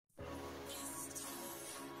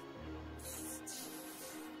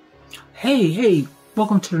Hey,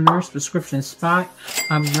 welcome to the Nurse Prescription Spot.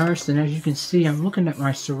 I'm Nurse, and as you can see, I'm looking at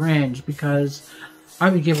my syringe because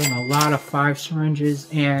I've been given a lot of 5 syringes,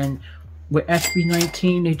 and with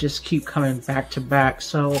SB19, they just keep coming back to back.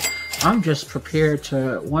 So I'm just prepared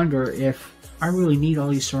to wonder if I really need all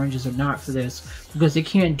these syringes or not for this, because they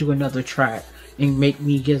can't do another track and make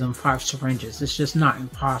me give them 5 syringes. It's just not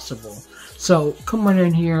impossible. So come on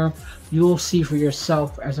in here. You'll see for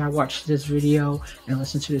yourself as I watch this video and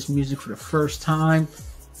listen to this music for the first time.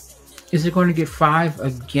 Is it going to get 5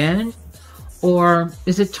 again? Or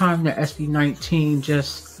is it time that SB19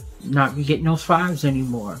 just not be getting those 5s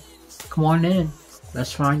anymore? Come on in.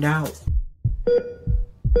 Let's find out.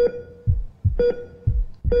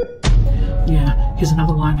 Yeah, here's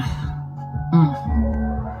another one.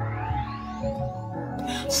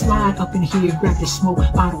 Slide up in here, grab the smoke,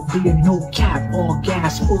 bottle beer, no cap, all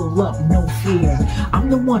gas, pull up, no fear. I'm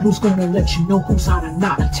the one who's gonna let you know who's hot or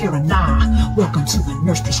not. Terra, welcome to the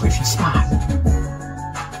Nurse Prescription Spot.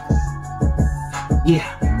 Yeah.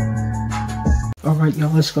 Alright, y'all,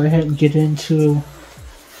 let's go ahead and get into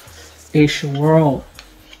Ace World.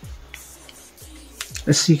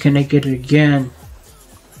 Let's see, can they get it again?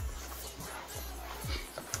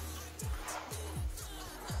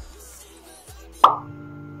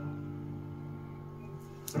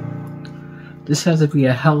 This has to be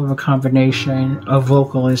a hell of a combination of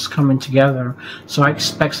vocalists coming together, so I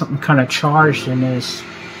expect something kind of charged in this.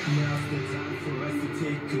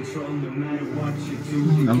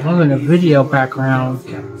 I'm loving the video background.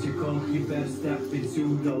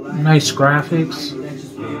 Nice graphics.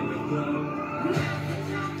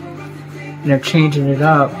 And they're changing it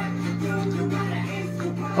up.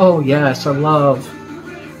 Oh yes, I love.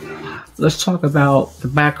 Let's talk about the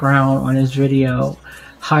background on this video.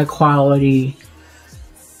 High quality.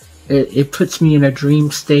 It puts me in a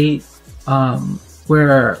dream state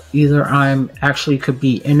where either I'm actually could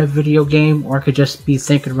be in a video game, or I could just be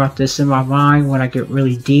thinking about this in my mind when I get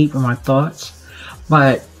really deep in my thoughts.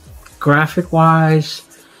 But graphic wise,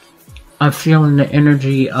 I'm feeling the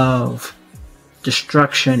energy of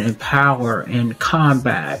destruction and power and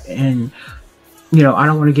combat, and you know, I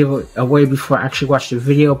don't want to give it away before I actually watch the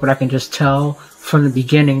video, but I can just tell from the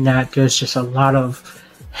beginning that there's just a lot of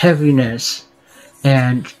heaviness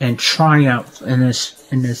and triumph in this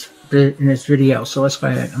video. So let's go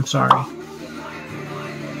ahead. I'm sorry,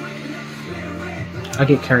 I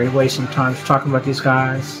get carried away sometimes talking about these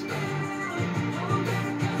guys.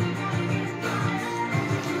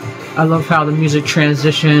 I love how the music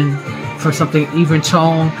transitioned from something even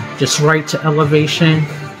tone just right to elevation.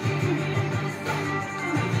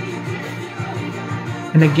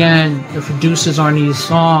 And again, the producers on these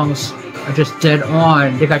songs are just dead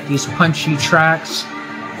on. They got these punchy tracks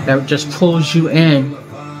that just pulls you in.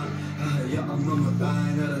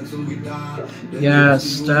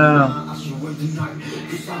 Yes, got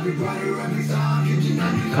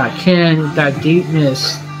Ken, got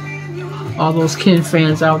deepness. All those Ken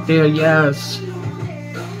fans out there, yes.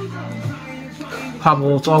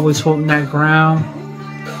 Pablo's always holding that ground.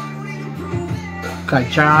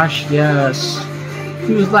 Got Josh, yes.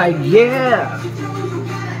 He was like, yeah.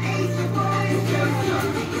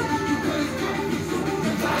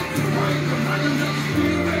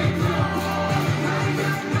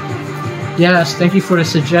 Yes, thank you for the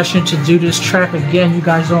suggestion to do this track again. You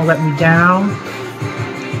guys don't let me down.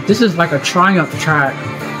 This is like a triumph track.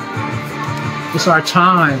 It's our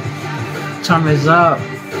time. Time is up.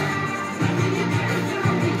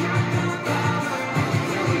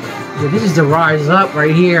 Yeah, this is the rise up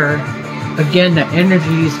right here. Again, the energy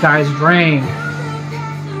these guys bring.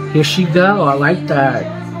 Here she go. I like that.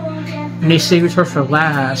 And they saved her for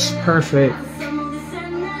last. Perfect.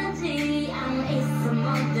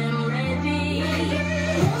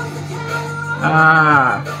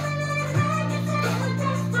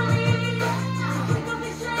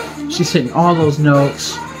 She's hitting all those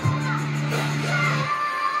notes.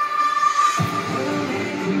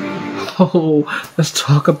 Oh, let's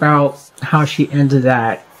talk about how she ended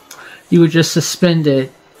that. You were just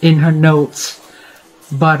suspended in her notes.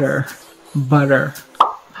 Butter.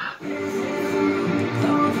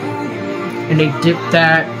 And they dipped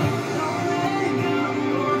that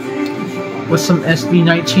with some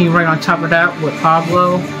SB19 right on top of that with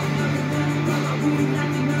Pablo.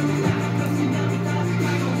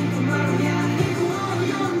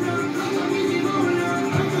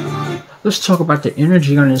 Let's talk about the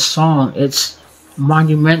energy on this song. It's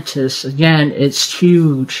monumentous. Again, it's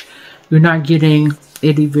huge. You're not getting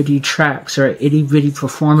itty-bitty tracks or itty-bitty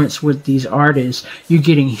performance with these artists. You're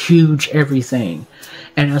getting huge everything.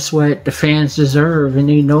 And that's what the fans deserve, and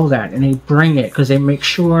they know that, and they bring it because they make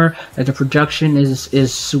sure that the production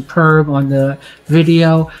is superb on the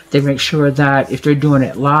video. They make sure that if they're doing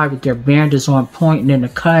it live, that their band is on point and in the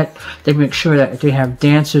cut. They make sure that if they have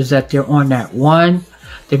dancers, that they're on that one.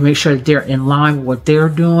 They make sure that they're in line with what they're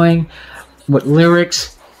doing, with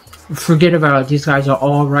lyrics. Forget about it. These guys are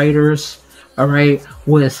all writers, all right,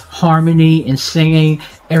 with harmony and singing.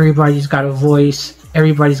 Everybody's got a voice.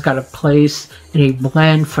 Everybody's got a place, and they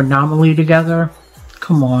blend phenomenally together.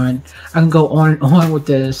 Come on. I can go on and on with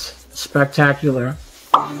this. Spectacular.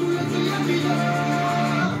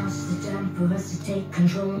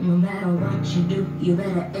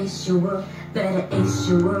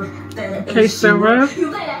 Okay, Sarah.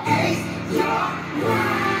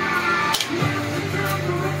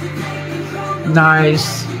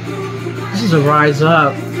 Nice. This is a rise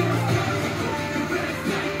up.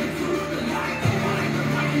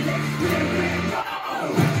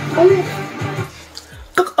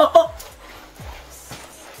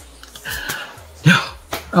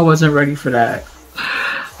 I wasn't ready for that.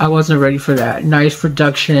 I wasn't ready for that. Nice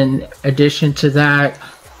production addition to that,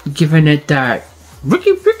 giving it that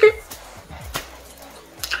Ricky.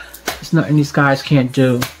 There's nothing these guys can't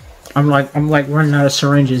do. I'm like running out of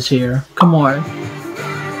syringes here. Come on.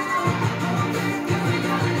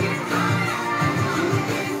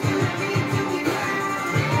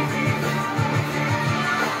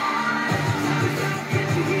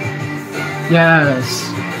 Yes.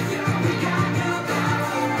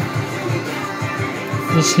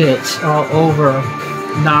 This hits all over,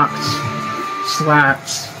 knocks,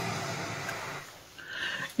 slaps.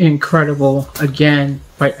 Incredible. Again,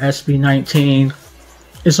 by SB19.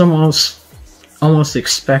 It's almost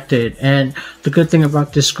expected. And the good thing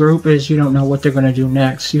about this group is you don't know what they're going to do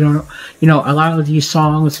next. You don't, you know, a lot of these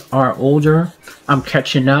songs are older. I'm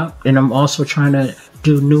catching up, and I'm also trying to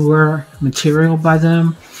do newer material by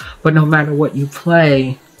them. But no matter what you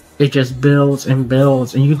play, it just builds and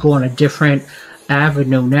builds, and you go on a different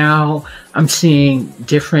avenue. Now I'm seeing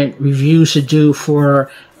different reviews to do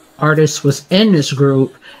for artists within this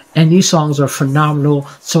group, and these songs are phenomenal.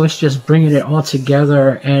 So it's just bringing it all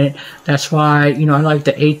together, and that's why, you know, I like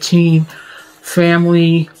the 18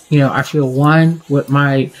 family. You know, I feel one with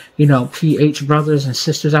my, you know, PH brothers and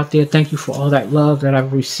sisters out there. Thank you for all that love that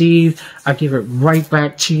I've received. I give it right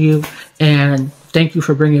back to you, and thank you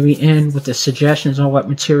for bringing me in with the suggestions on what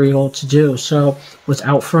material to do. So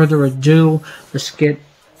without further ado, let's get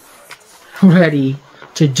ready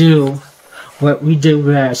to do what we do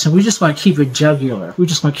best. And we just want to keep it jugular. We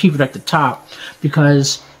just want to keep it at the top,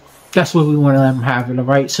 because that's what we want to let them have it. All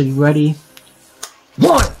right, so you ready?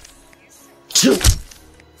 1, 2,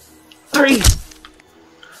 3,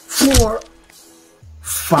 4,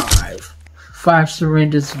 5. 5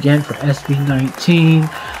 surrenders again for SB19.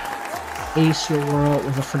 Ace Your World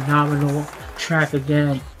was a phenomenal track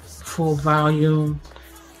again. Full volume,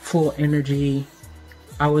 full energy.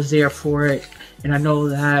 I was there for it, and I know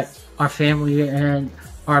that our family and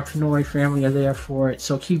our Pinoy family are there for it.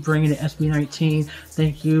 So keep bringing it, SB19.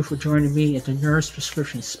 Thank you for joining me at the Nurse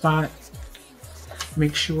Prescription Spot.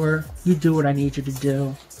 Make sure you do what I need you to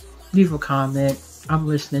do. Leave a comment. I'm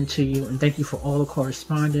listening to you, and thank you for all the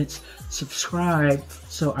correspondence. Subscribe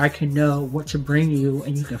so I can know what to bring you,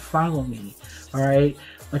 and you can follow me. All right,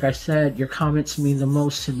 like I said, your comments mean the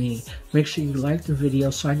most to me. Make sure you like the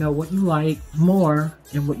video so I know what you like more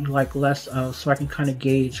and what you like less of, so I can kind of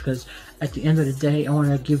gauge, because at the end of the day, I want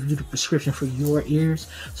to give you the prescription for your ears.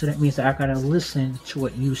 So that means that I gotta listen to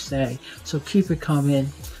what you say. So keep it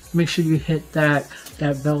coming. Make sure you hit that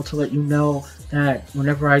bell to let you know that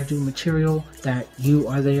whenever I do material, that you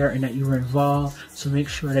are there and that you are involved. So make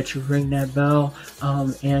sure that you ring that bell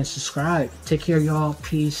and subscribe. Take care, y'all.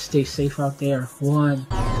 Peace. Stay safe out there. 1.